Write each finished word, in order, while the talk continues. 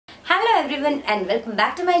Everyone and welcome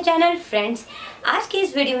back to my channel friends. आज की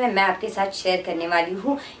इस वीडियो में मैं आपके साथ शेयर करने वाली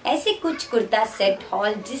हूँ ऐसे कुछ कुर्ता सेट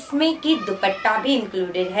हॉल जिसमें कि दुपट्टा भी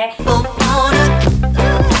इंक्लूडेड है।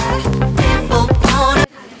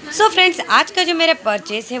 सो फ्रेंड्स, आज का जो मेरा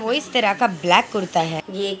परचेस है वो इस तरह का ब्लैक कुर्ता है।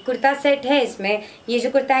 ये एक कुर्ता सेट है। इसमें ये जो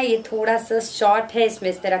कुर्ता है ये थोड़ा सा शॉर्ट है, इसमें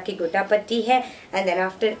इस तरह की गोटा पट्टी है एंड देन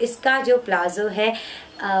आफ्टर इसका जो प्लाजो है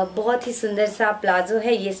बहुत ही सुंदर सा प्लाजो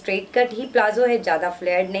है। ये स्ट्रेट कट ही प्लाजो है, ज्यादा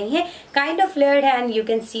फ्लेयर्ड नहीं है, काइंड ऑफ फ्लेयर्ड है and you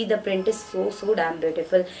can see the print is so damn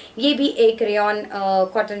beautiful. ये भी एक रेयॉन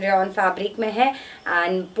कॉटन रेयॉन फैब्रिक में है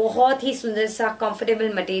एंड बहुत ही सुंदर सा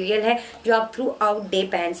कंफर्टेबल मटेरियल है जो आप थ्रू आउट डे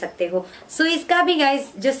पहन सकते हो। सो इसका भी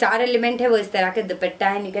गाइस जो स्टार एलिमेंट है वो इस तरह के दुपट्टा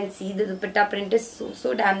है। You can see the dupatta print is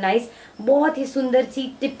so damn nice. बहुत ही सुंदर सी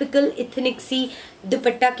टिपिकल इथनिक सी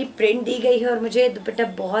दुपट्टा की प्रिंट दी गई है और मुझे दुपट्टा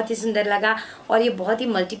बहुत ही सुंदर लगा और ये बहुत ही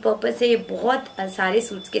मल्टीपर्पज है। ये बहुत सारे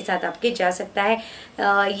सूट्स के साथ आपके जा सकता है।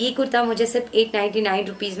 ये कुर्ता मुझे सिर्फ 899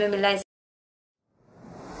 रुपीज में मिला है।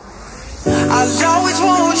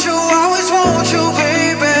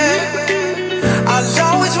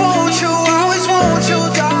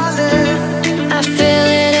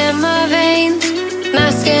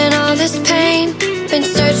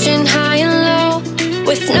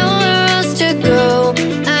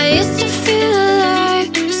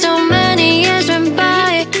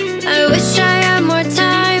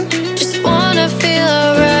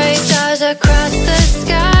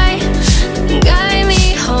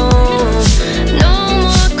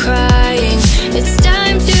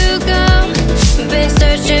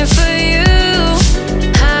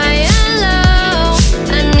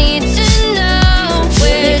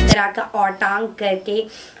 और टांग करके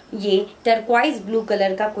ये टर्क्वाइज ब्लू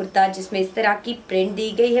कलर का कुर्ता जिसमें इस तरह की प्रिंट दी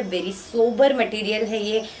गई है। वेरी सोबर मटेरियल है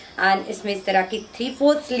ये एंड इसमें इस तरह की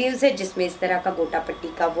 3/4 स्लीव्स है जिसमें इस तरह का गोटा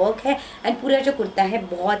पट्टी का वर्क है एंड पूरा जो कुर्ता है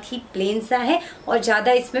बहुत ही प्लेन सा है और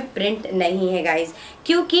ज्यादा इसमें प्रिंट नहीं है गाइज,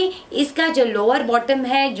 क्योंकि इसका जो लोअर बॉटम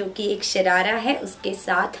है जो कि एक शरारा है उसके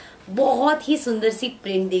साथ बहुत ही सुंदर सी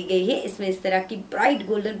प्रिंट दी गई है। इसमें इस तरह की ब्राइट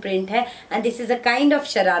गोल्डन प्रिंट है and this is a kind of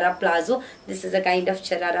sharara palazzo. This is a kind of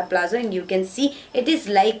sharara palazzo and you can see it is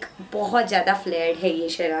like बहुत ज्यादा फ्लेयर्ड है ये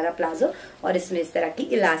शरारा प्लाजो और इसमें इस तरह की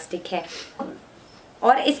इलास्टिक है।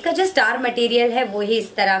 और इसका जो स्टार मटेरियल है वो ही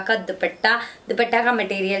इस तरह का दुपट्टा। दुपट्टा का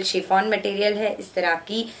मटेरियल शिफॉन मटेरियल है। इस तरह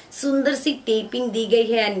की सुंदर सी टेपिंग दी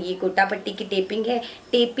गई है एंड ये गोटा पट्टी की टेपिंग है।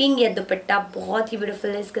 टेपिंग या दुपट्टा बहुत ही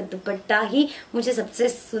ब्यूटीफुल है। इसका दुपट्टा ही मुझे सबसे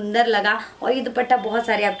सुंदर लगा और ये दुपट्टा बहुत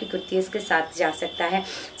सारे आपकी कुर्तियों के साथ जा सकता है।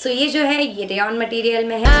 सो ये जो है ये रेयॉन मटेरियल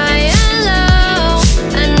में है।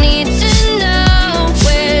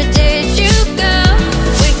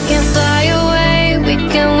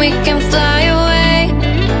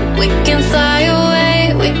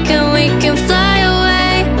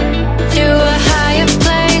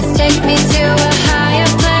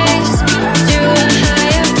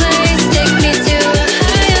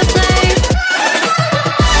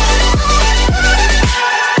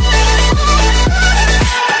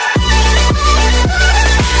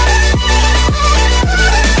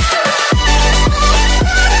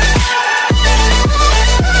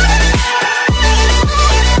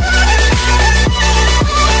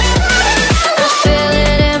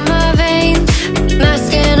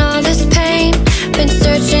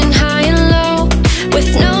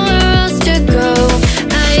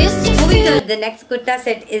 The next kurta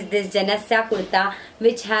set is this Janasya kurta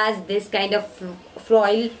which has this kind of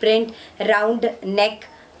floral print round neck।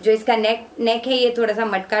 जो इसका नेक है ये थोड़ा सा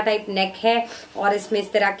मटका टाइप नेक है और इसमें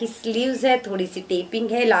इस तरह की स्लीव्स है, थोड़ी सी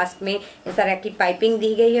टेपिंग है, लास्ट में इस तरह की पाइपिंग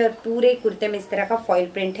दी गई है और पूरे कुर्ते में इस तरह का फॉइल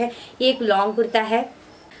प्रिंट है। ये एक लॉन्ग कुर्ता है।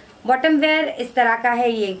 बॉटम वेयर इस तरह का है।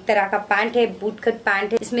 ये एक तरह का पैंट है, बूट कट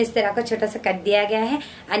पैंट है। इसमें इस तरह का छोटा सा कट दिया गया है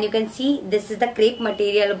and you can see this is the crepe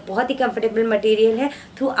material. बहुत ही कंफर्टेबल मटेरियल है।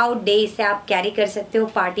 थ्रू आउट डे इसे आप कैरी कर सकते हो,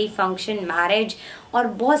 पार्टी, फंक्शन, मैरिज और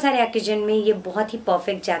बहुत सारे ओकेजन में ये बहुत ही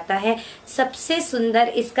परफेक्ट जाता है। सबसे सुंदर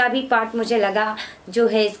इसका भी पार्ट मुझे लगा जो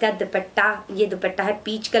है इसका दुपट्टा। ये दुपट्टा है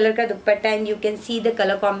पीच कलर का दुपट्टा and you can see the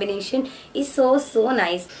colour combination is so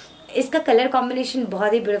nice. इसका कलर कॉम्बिनेशन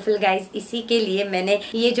बहुत ही ब्यूटीफुल गाइस। इसी के लिए मैंने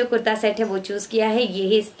ये जो कुर्ता सेट है वो चूज किया है। ये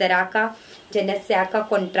इस तरह का जनस्या का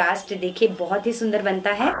कॉन्ट्रास्ट देखिए बहुत ही सुंदर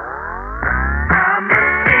बनता है।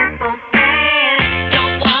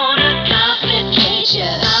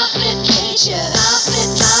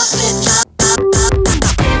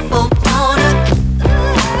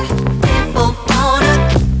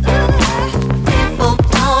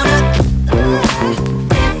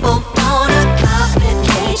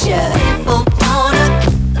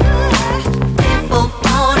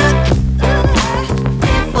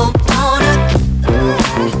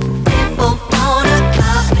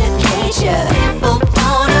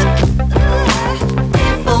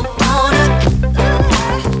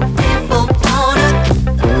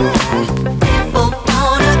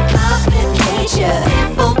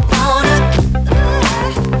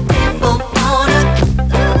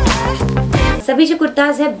 भी जो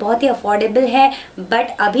कुर्ताज है बहुत ही अफोर्डेबल है,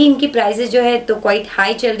 बट अभी इनकी प्राइसेस जो है तो क्वाइट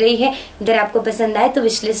हाई चल रही है। अगर आपको पसंद आए तो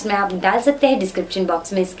विश लिस्ट में आप डाल सकते हैं, डिस्क्रिप्शन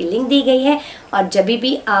बॉक्स में इसकी लिंक दी गई है। और जब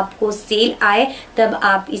भी आपको सेल आए तब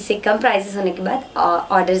आप इससे कम प्राइसेस होने के बाद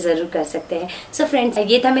ऑर्डर जरूर कर सकते हैं। सो फ्रेंड्स,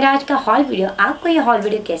 ये था मेरा आज का हॉल वीडियो। आपको ये हॉल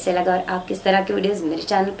वीडियो कैसे लगा और आप किस तरह के वीडियोस मेरे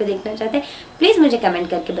चैनल पे देखना चाहते हैं प्लीज मुझे कमेंट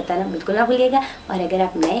करके बताना बिल्कुल ना भूलिएगा। और अगर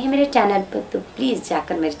आप नए हैं मेरे चैनल पर तो प्लीज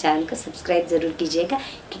जाकर मेरे चैनल को सब्सक्राइब जरूर कीजिएगा,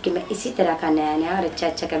 क्योंकि मैं इसी तरह का नया और अच्छा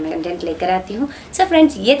कंटेंट लेकर आती हूँ। सो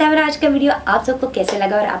फ्रेंड्स, ये था मेरा आज का वीडियो। आप सबको कैसे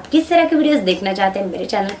लगा और आप किस तरह के वीडियोस देखना चाहते हैं मेरे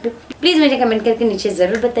चैनल पे प्लीज मुझे कमेंट करके नीचे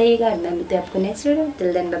जरूर बताइएगा। और मैं मिलती हूँ आपको next video.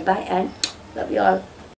 Till then bye bye and love you all.